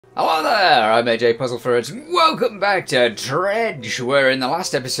Hello there, I'm AJ PuzzleFerret, and welcome back to Dredge, where in the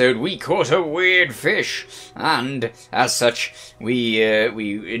last episode we caught a weird fish, and as such we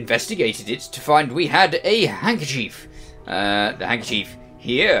investigated it to find we had a handkerchief. The handkerchief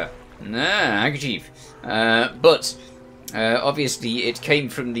here, handkerchief, but obviously it came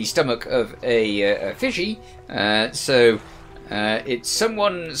from the stomach of a fishy, so it's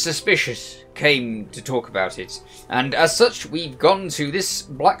someone suspicious came to talk about it, and as such we've gone to this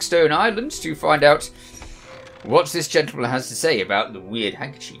Blackstone Island to find out what this gentleman has to say about the weird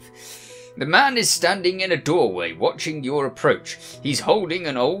handkerchief. The man is standing in a doorway watching your approach. He's holding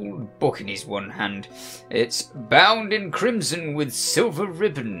an old book in his one hand. It's bound in crimson with silver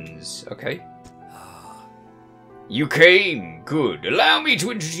ribbons. Okay. You came. Good. Allow me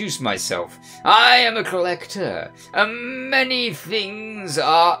to introduce myself. I am a collector. Many things,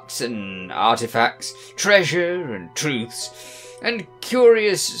 art and artifacts, treasure and truths, and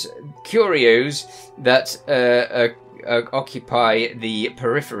curios that occupy the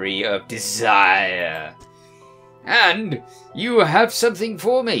periphery of desire. And you have something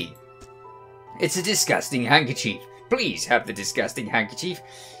for me. It's a disgusting handkerchief. Please have the disgusting handkerchief.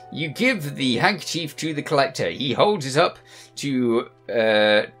 You give the handkerchief to the collector. He holds it up to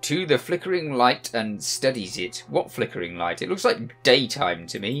the flickering light and studies it. What flickering light? It looks like daytime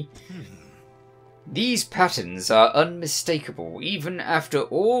to me. These patterns are unmistakable. Even after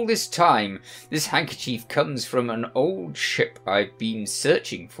all this time, this handkerchief comes from an old ship I've been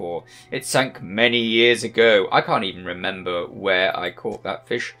searching for. It sank many years ago. I can't even remember where I caught that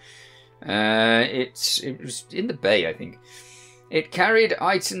fish. It was in the bay, I think. It carried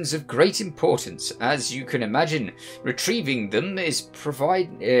items of great importance, as you can imagine. Retrieving them is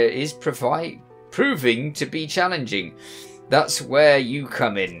proving to be challenging. That's where you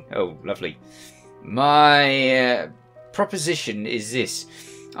come in. Oh, lovely. My proposition is this.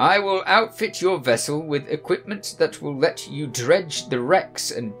 I will outfit your vessel with equipment that will let you dredge the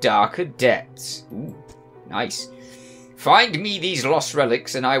wrecks and darker depths. Ooh, nice. Find me these lost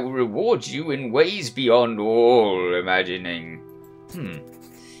relics and I will reward you in ways beyond all imagining.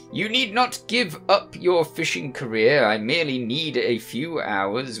 You need not give up your fishing career. I merely need a few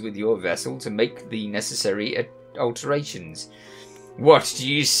hours with your vessel to make the necessary alterations. What do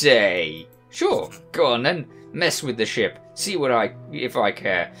you say? Sure, go on then. Mess with the ship. See if I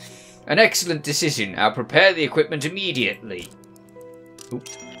care. An excellent decision. I'll prepare the equipment immediately. Oop.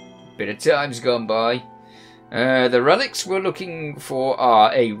 Bit of time's gone by. The relics we're looking for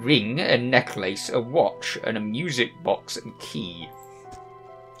are a ring, a necklace, a watch, and a music box and key.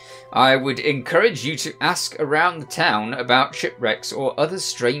 I would encourage you to ask around the town about shipwrecks or other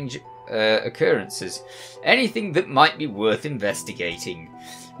strange occurrences. Anything that might be worth investigating.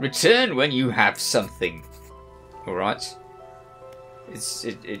 Return when you have something. Alright.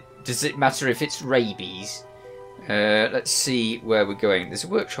 Does it matter if it's rabies? Let's see where we're going. There's a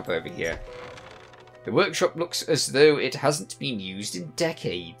workshop over here. The workshop looks as though it hasn't been used in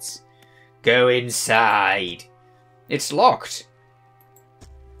decades. Go inside. It's locked.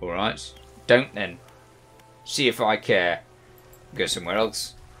 Alright. Don't then. See if I care. Go somewhere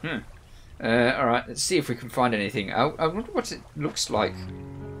else. Alright, let's see if we can find anything. I wonder what it looks like.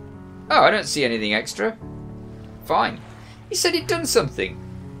 Oh, I don't see anything extra. Fine. He said he'd done something.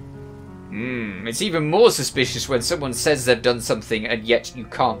 It's even more suspicious when someone says they've done something and yet you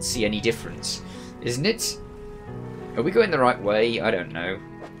can't see any difference. Isn't it? Are we going the right way? I don't know.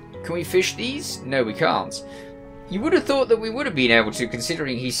 Can we fish these? No, we can't. You would have thought that we would have been able to,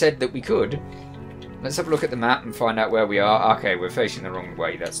 considering he said that we could. Let's have a look at the map and find out where we are. Okay, we're facing the wrong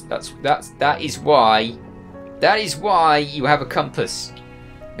way. That is why you have a compass.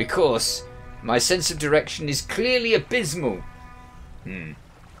 Because my sense of direction is clearly abysmal.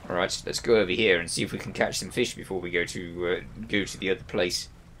 Alright, let's go over here and see if we can catch some fish before we go to the other place.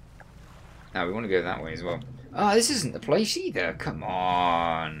 Now we want to go that way as well. Ah, this isn't the place either. Come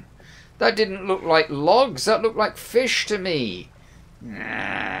on. That didn't look like logs. That looked like fish to me.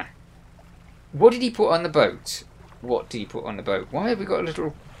 Nah. What did he put on the boat? What did he put on the boat? Why have we got a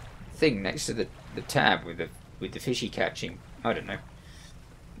little thing next to the tab with the fishy catching? I don't know.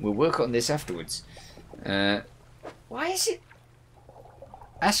 We'll work on this afterwards. Why is it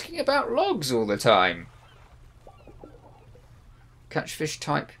asking about logs all the time? Catch fish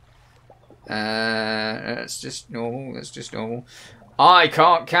type. That's just normal. That's just normal. I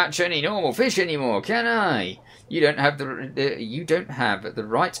can't catch any normal fish anymore, can I? You don't have the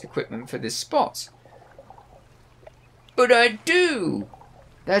right equipment for this spot. But I do.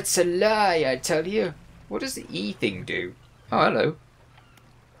 That's a lie, I tell you. What does the E thing do? Oh, hello.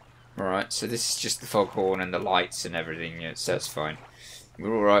 Alright, so this is just the foghorn and the lights and everything. Yes, that's fine.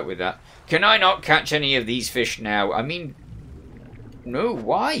 We're alright with that. Can I not catch any of these fish now? I mean... No,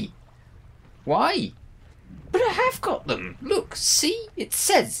 why? Why? But I have got them. Look, see? It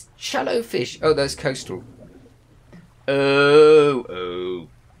says shallow fish. Oh, there's coastal. Oh.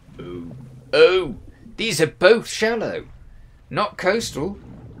 These are both shallow. Not coastal.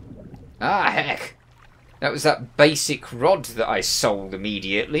 Ah, heck. That was that basic rod that I sold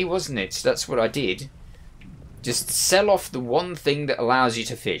immediately, wasn't it? That's what I did. Just sell off the one thing that allows you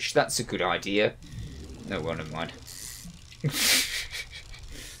to fish. That's a good idea. No, well, never mind.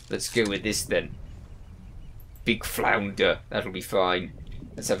 Let's go with this then. Big flounder. That'll be fine.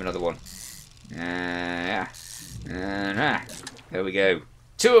 Let's have another one. There we go.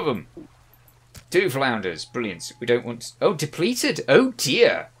 2 of them. 2 flounders. Brilliant. We don't want... Oh, depleted. Oh,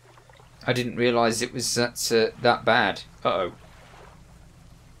 dear. I didn't realise it was that bad. Uh-oh.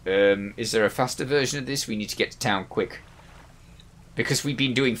 Is there a faster version of this? We need to get to town quick. Because we've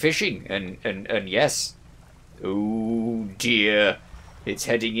been doing fishing. And yes. Oh, dear. It's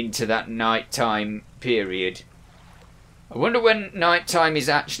heading into that nighttime period. I wonder when nighttime is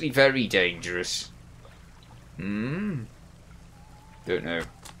actually very dangerous. Don't know.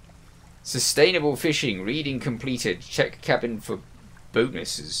 Sustainable fishing. Reading completed. Check cabin for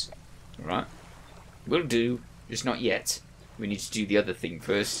bonuses. Alright. Will do. Just not yet. We need to do the other thing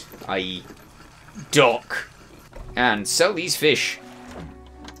first. I.e. dock. And sell these fish.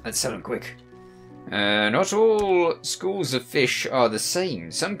 Let's sell them quick. Not all schools of fish are the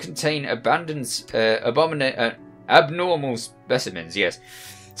same. Some contain abnormal specimens, yes.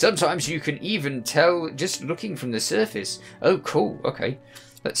 Sometimes you can even tell just looking from the surface. Oh, cool. Okay.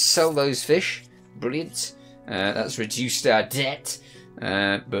 Let's sell those fish. Brilliant. That's reduced our debt.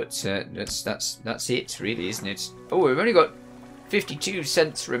 But that's it, really, isn't it? Oh, we've only got 52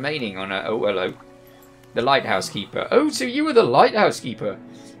 cents remaining on a... Oh, hello. The lighthouse keeper. Oh, so you were the lighthouse keeper.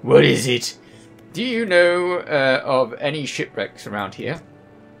 What is it? Do you know of any shipwrecks around here?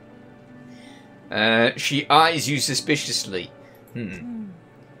 She eyes you suspiciously.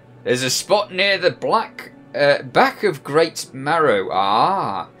 There's a spot near the back of Great Marrow.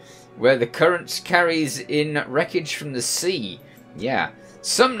 Ah, where the current carries in wreckage from the sea. Yeah.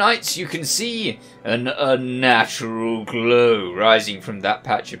 Some nights you can see an unnatural glow rising from that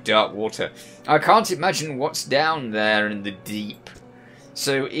patch of dark water. I can't imagine what's down there in the deep.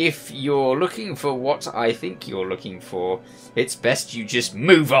 So if you're looking for what I think you're looking for, it's best you just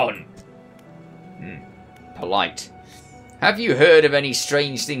move on. Polite. Have you heard of any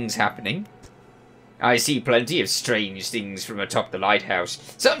strange things happening? I see plenty of strange things from atop the lighthouse.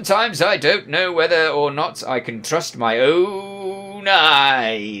 Sometimes I don't know whether or not I can trust my own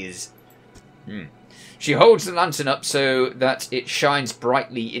eyes. She holds the lantern up so that it shines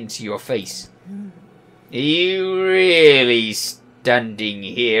brightly into your face. Are you really standing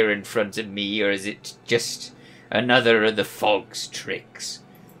here in front of me, or is it just another of the fog's tricks?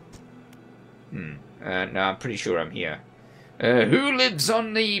 No, I'm pretty sure I'm here. Who lives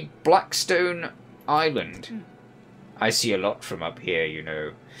on the Blackstone Island? I see a lot from up here, you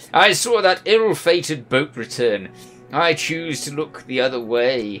know. I saw that ill-fated boat return. I choose to look the other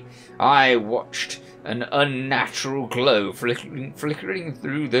way. I watched an unnatural glow flickering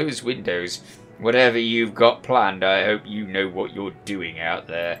through those windows. Whatever you've got planned, I hope you know what you're doing out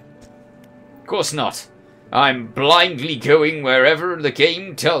there. Of course not. I'm blindly going wherever the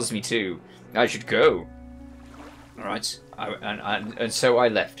game tells me to. I should go. Alright, and so I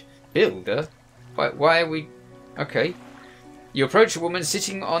left. Builder? Why are we... Okay. You approach a woman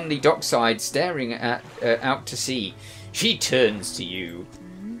sitting on the dockside, staring at out to sea. She turns to you.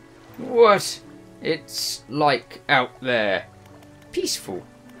 What? It's like out there. Peaceful.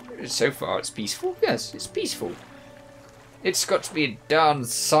 So far it's peaceful. Yes, it's peaceful. It's got to be a darn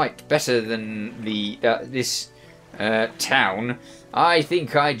sight better than this town. I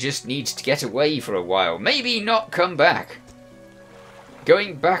think I just need to get away for a while. Maybe not come back.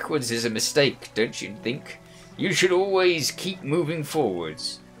 Going backwards is a mistake, don't you think? You should always keep moving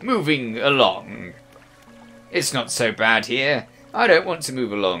forwards. Moving along. It's not so bad here. I don't want to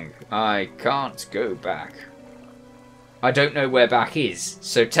move along. I can't go back. I don't know where back is,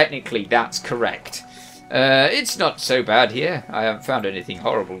 so technically that's correct. It's not so bad here. I haven't found anything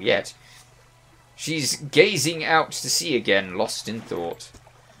horrible yet. She's gazing out to sea again, lost in thought.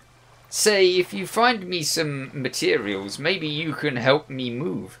 Say, if you find me some materials, maybe you can help me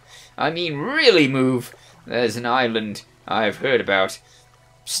move. I mean, really move. There's an island I've heard about.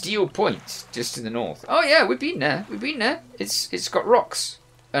 Steel Point, just to the north. Oh yeah, we've been there. We've been there. It's got rocks.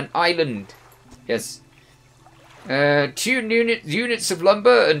 An island. Yes. 2 units of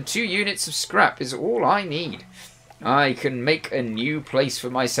lumber and 2 units of scrap is all I need. I can make a new place for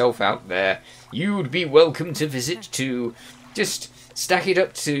myself out there. You'd be welcome to visit too. Just stack it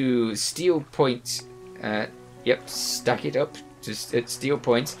up to steel points. Yep, stack it up just at steel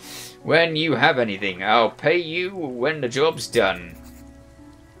points. When you have anything, I'll pay you when the job's done.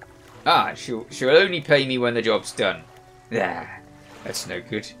 Ah, she'll only pay me when the job's done. Ah, that's no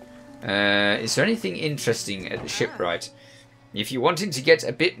good. Is there anything interesting at the shipwright? If you're wanting to get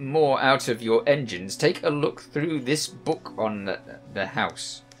a bit more out of your engines, take a look through this book on the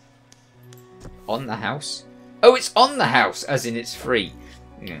house. On the house? Oh, it's on the house, as in it's free.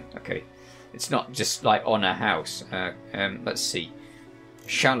 Yeah, okay. It's not just like on a house. Let's see.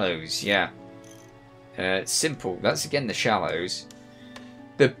 Shallows, yeah. Simple. That's again the shallows.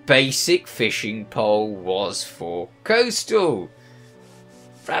 The basic fishing pole was for coastal.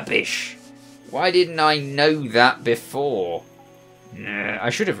 Rubbish. Why didn't I know that before? Nah, I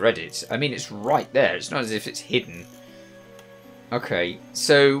should have read it. I mean, it's right there. It's not as if it's hidden. Okay,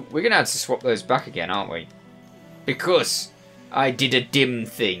 so we're going to have to swap those back again, aren't we? Because I did a dim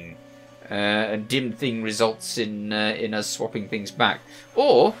thing. A dim thing results in us swapping things back.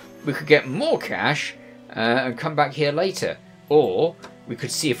 Or we could get more cash and come back here later. Or we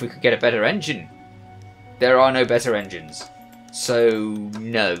could see if we could get a better engine. There are no better engines. So,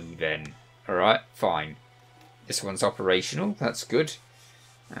 no then. Alright, fine. This one's operational. That's good.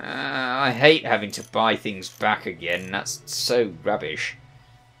 I hate having to buy things back again. That's so rubbish.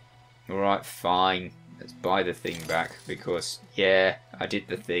 Alright, fine. Let's buy the thing back. Because, yeah, I did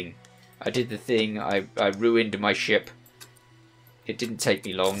the thing. I did the thing. I ruined my ship. It didn't take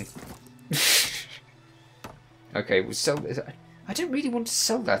me long. Okay, we'll sell this. I don't really want to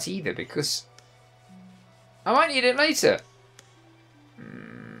sell that either because I might need it later.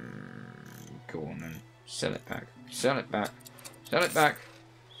 Go on then. Sell it back. Sell it back. Sell it back.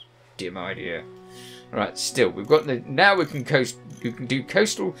 Dim idea. Right, still, we've got the... Now we can coast... We can do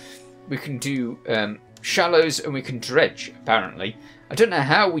coastal. We can do shallows and we can dredge, apparently. I don't know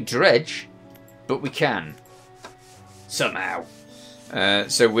how we dredge, but we can. Somehow.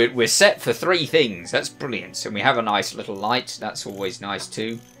 So we're set for 3 things. That's brilliant. And we have a nice little light. That's always nice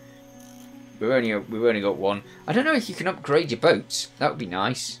too. We've only got 1. I don't know if you can upgrade your boats. That would be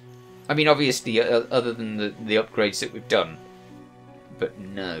nice. I mean, obviously, other than the upgrades that we've done. But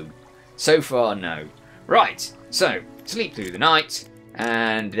no. So far, no. Right. So, sleep through the night.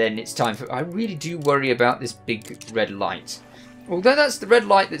 And then it's time for... I really do worry about this big red light. Although that's the red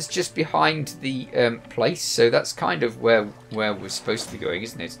light that's just behind the place. So that's kind of where we're supposed to be going,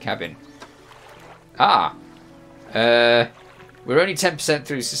 isn't it? Cabin. Ah. We're only 10%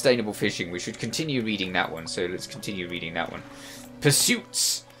 through sustainable fishing. We should continue reading that one. So let's continue reading that one.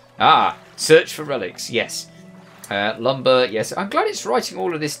 Pursuits. Ah. Search for relics. Yes. Lumber. Yes. I'm glad it's writing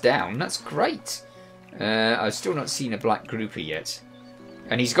all of this down. That's great. I've still not seen a black grouper yet.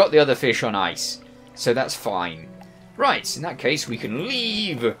 And he's got the other fish on ice. So that's fine. Right, in that case, we can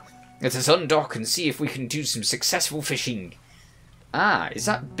leave. Let us undock and see if we can do some successful fishing. Ah, is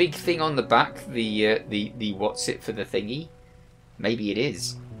that big thing on the back the what's it for the thingy? Maybe it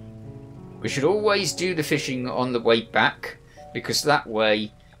is. We should always do the fishing on the way back, because that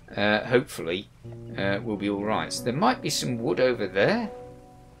way, hopefully, we'll be all right. So there might be some wood over there.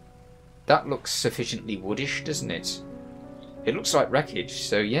 That looks sufficiently woodish, doesn't it? It looks like wreckage,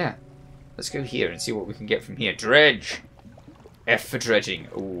 so yeah. Let's go here and see what we can get from here. Dredge! F for dredging.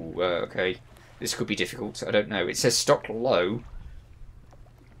 Ooh, okay. This could be difficult. I don't know. It says stock low.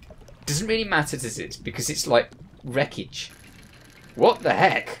 Doesn't really matter, does it? Because it's like wreckage. What the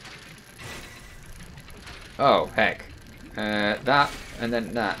heck? Oh, heck. That, and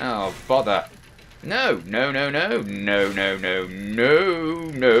then that. Oh, bother. No, no, no, no. No, no, no, no,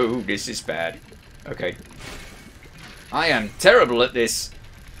 no. This is bad. Okay. I am terrible at this.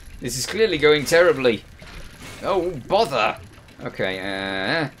 This is clearly going terribly. Oh, bother. Okay,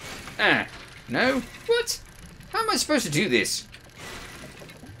 no? What? How am I supposed to do this?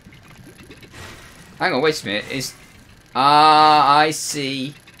 Hang on, wait a minute. I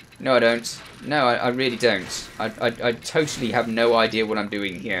see. No, I don't. No, I really don't. I totally have no idea what I'm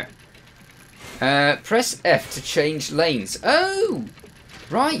doing here. Press F to change lanes. Oh!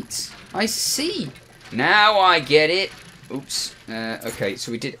 Right. I see. Now I get it. Oops. Okay,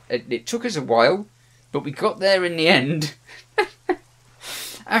 so we did... It took us a while, but we got there in the end.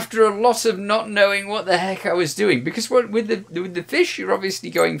 After a lot of not knowing what the heck I was doing. Because with the fish, you're obviously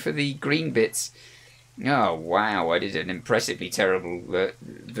going for the green bits. Oh, wow. I did an impressively terrible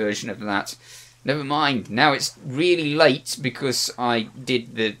version of that. Never mind. Now it's really late because I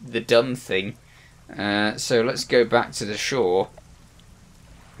did the dumb thing. So let's go back to the shore.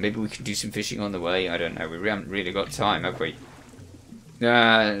 Maybe we can do some fishing on the way. I don't know. We haven't really got time, have we?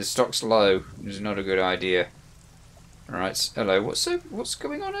 Stock's low. It's not a good idea. Alright, hello. What's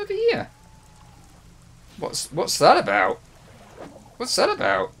going on over here? What's that about? What's that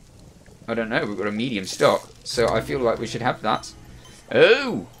about? I don't know. We've got a medium stock, so I feel like we should have that.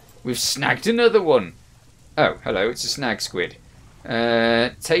 Oh, we've snagged another one. Oh, hello. It's a snag squid.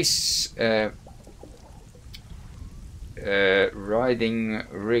 Tastes writhing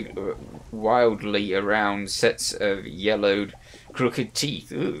wildly around sets of yellowed, crooked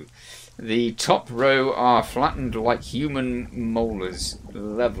teeth. Ooh. The top row are flattened like human molars.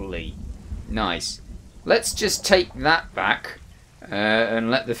 Lovely. Nice. Let's just take that back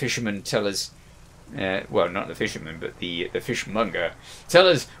and let the fisherman tell us, well, not the fisherman, but the fishmonger, tell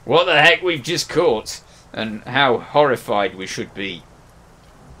us what the heck we've just caught and how horrified we should be.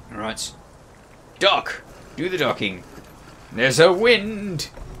 Alright. Dock! Do the docking. There's a wind!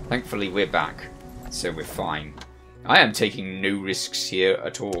 Thankfully we're back, so we're fine. I am taking no risks here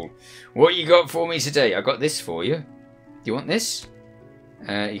at all. What you got for me today? I got this for you. Do you want this?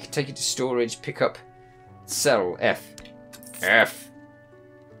 You can take it to storage, pick up, sell, F. F.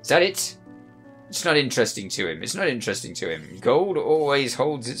 Is that it? It's not interesting to him. It's not interesting to him. Gold always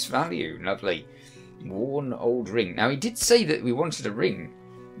holds its value. Lovely. Worn old ring. Now, he did say that we wanted a ring.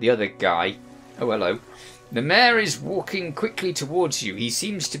 The other guy. Oh, hello. The mayor is walking quickly towards you. He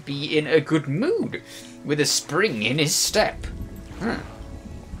seems to be in a good mood, with a spring in his step. Huh.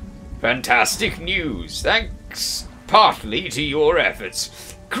 Fantastic news. Thanks partly to your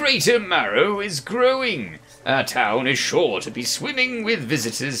efforts. Greater Marrow is growing. Our town is sure to be swimming with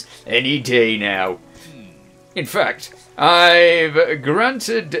visitors any day now. In fact, I've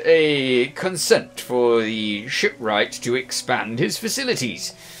granted a consent for the shipwright to expand his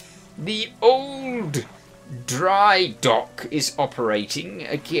facilities. The old dry dock is operating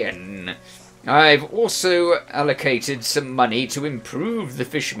again. I've also allocated some money to improve the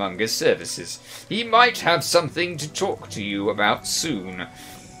fishmonger's services. He might have something to talk to you about soon.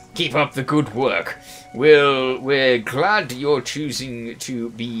 Keep up the good work. We're glad you're choosing to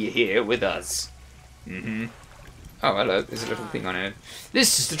be here with us. Oh, hello. There's a little thing on it.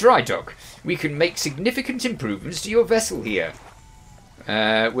 This is the dry dock. We can make significant improvements to your vessel here.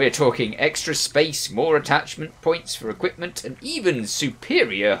 We're talking extra space, more attachment points for equipment, and even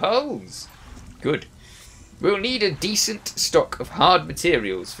superior hulls. Good. We'll need a decent stock of hard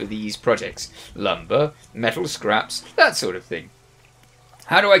materials for these projects. Lumber, metal scraps, that sort of thing.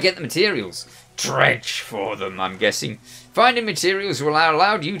 How do I get the materials? Dredge for them, I'm guessing. Finding materials will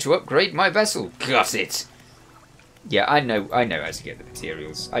allow you to upgrade my vessel. Got it. Yeah, I know how to get the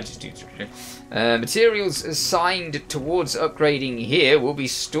materials. I just do. Materials assigned towards upgrading here will be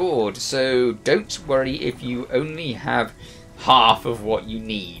stored, so don't worry if you only have half of what you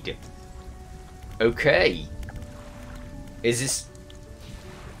need. Okay. Is this...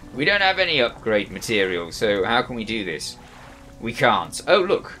 We don't have any upgrade material, so how can we do this? We can't. Oh,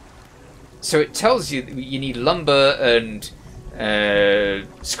 look. So it tells you that you need lumber and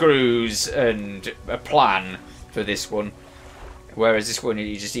screws and a plan for this one. Whereas this one,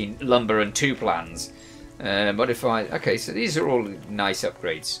 you just need lumber and 2 plans. Modified. Okay, so these are all nice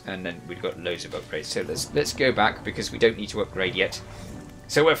upgrades. And then we've got loads of upgrades. So let's go back because we don't need to upgrade yet.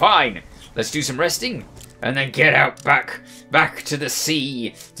 So we're fine. Let's do some resting. And then get out back to the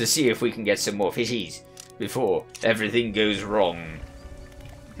sea to see if we can get some more fishies before everything goes wrong.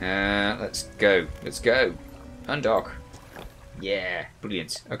 Let's go. Let's go. Undock. Yeah,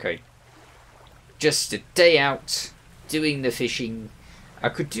 brilliant. Okay. Just a day out, doing the fishing. I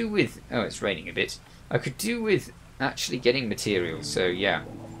could do with... Oh, it's raining a bit. I could do with actually getting materials, so yeah.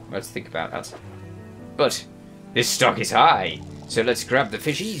 Let's think about that. But this stock is high, so let's grab the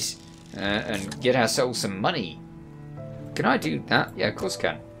fishies and get ourselves some money. Can I do that? Yeah, of course I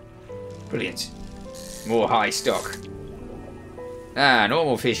can. Brilliant. More high stock. Ah,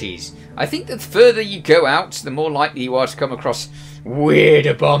 normal fishies. I think the further you go out, the more likely you are to come across weird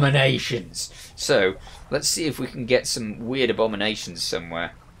abominations. So, let's see if we can get some weird abominations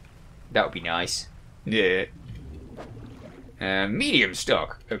somewhere. That would be nice. Yeah. Medium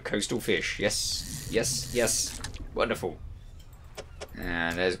stock of coastal fish. Yes, yes, yes. Wonderful.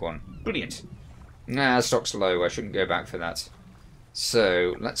 And there's one. Brilliant. Nah, stock's low. I shouldn't go back for that.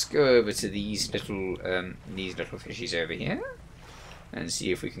 So, let's go over to these little fishies over here. And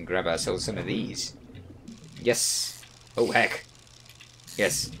see if we can grab ourselves some of these. Yes. Oh, heck.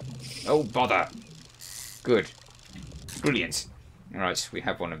 Yes. Oh, bother. Good. Brilliant. Alright, we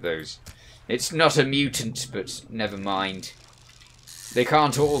have one of those. It's not a mutant, but never mind. They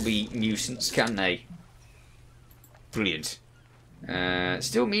can't all be mutants, can they? Brilliant.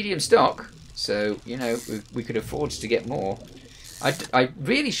 Still medium stock, so, you know, we could afford to get more. I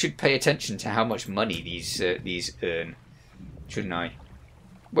really should pay attention to how much money these earn, shouldn't I?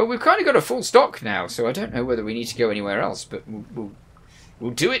 Well, we've kind of got a full stock now, so I don't know whether we need to go anywhere else, but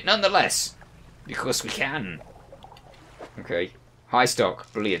we'll do it nonetheless, because we can. Okay, high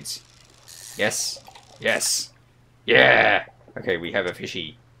stock, brilliant. Yes, yes, yeah. Okay, we have a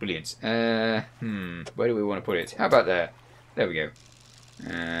fishy, brilliant. Where do we want to put it? How about there? There we go.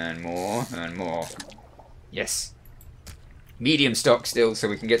 And more, and more. Yes. Medium stock still, so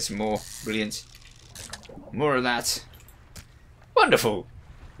we can get some more. Brilliant. More of that. Wonderful.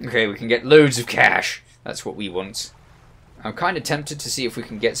 Okay, we can get loads of cash. That's what we want. I'm kind of tempted to see if we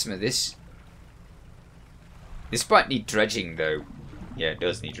can get some of this. This might need dredging, though. Yeah, it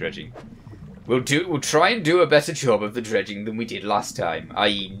does need dredging. We'll try and do a better job of the dredging than we did last time.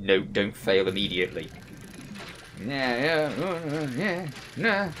 I.e., no, don't fail immediately. Yeah.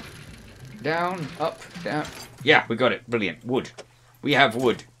 Down, up, down. Yeah, we got it. Brilliant. Wood. We have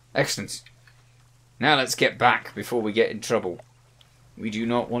wood. Excellent. Now let's get back before we get in trouble. We do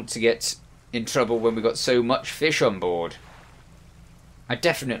not want to get in trouble when we've got so much fish on board. I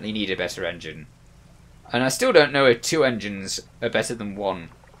definitely need a better engine. And I still don't know if 2 engines are better than 1.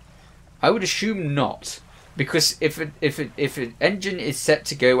 I would assume not. Because if an engine is set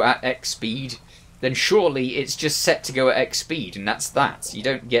to go at X speed, then surely it's just set to go at X speed, and that's that. You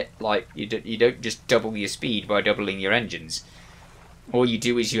don't get, like, you don't just double your speed by doubling your engines. All you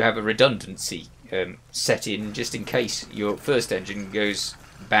do is you have a redundancy set in just in case your first engine goes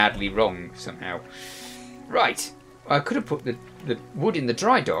badly wrong somehow. Right. I could have put the wood in the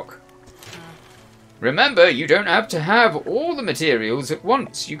dry dock. Remember, you don't have to have all the materials at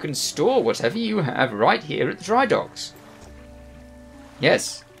once. You can store whatever you have right here at the dry docks.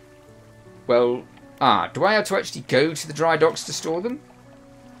 Yes. Well, do I have to actually go to the dry docks to store them?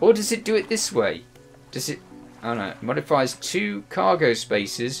 Or does it do it this way? Does it... Oh no, it modifies 2 cargo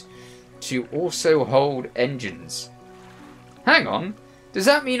spaces to also hold engines. Hang on. Does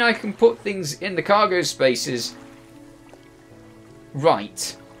that mean I can put things in the cargo spaces?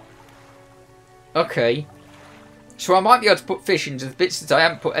 Right. Okay. So I might be able to put fish into the bits that I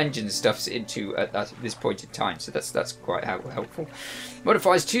haven't put engine stuff into at this point in time. So that's quite helpful.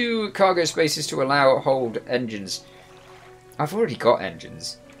 Modifies 2 cargo spaces to hold engines. I've already got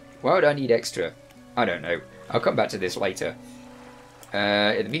engines. Why would I need extra? I don't know. I'll come back to this later.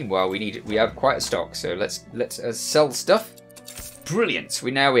 In the meanwhile, we have quite a stock. So let's sell stuff. Brilliant.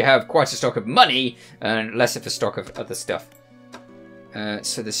 We have quite a stock of money and less of a stock of other stuff.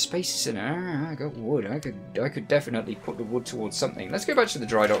 So the spaces in I got wood. I could definitely put the wood towards something. Let's go back to the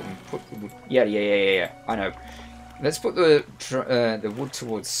dry dock and put the wood. Yeah. I know. Let's put the wood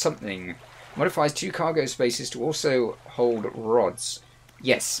towards something. Modifies 2 cargo spaces to also hold rods.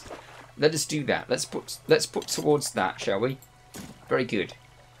 Yes. Let us do that. Let's put towards that, shall we? Very good.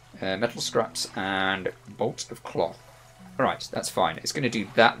 Metal scraps and bolt of cloth. Alright, that's fine. It's going to do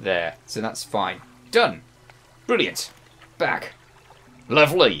that there. So that's fine. Done. Brilliant. Back.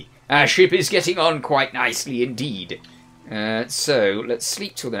 Lovely. Our ship is getting on quite nicely indeed. So let's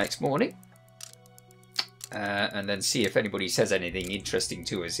sleep till the next morning. And then see if anybody says anything interesting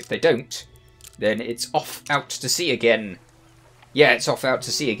to us. If they don't, then it's off out to sea again. Yeah, it's off out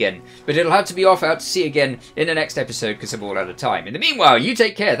to sea again. But it'll have to be off out to sea again in the next episode because I'm all out of time. In the meanwhile, you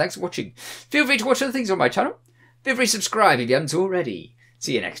take care. Thanks for watching. Feel free to watch other things on my channel. Feel free to subscribe if you haven't already.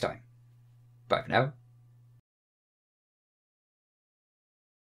 See you next time. Bye for now.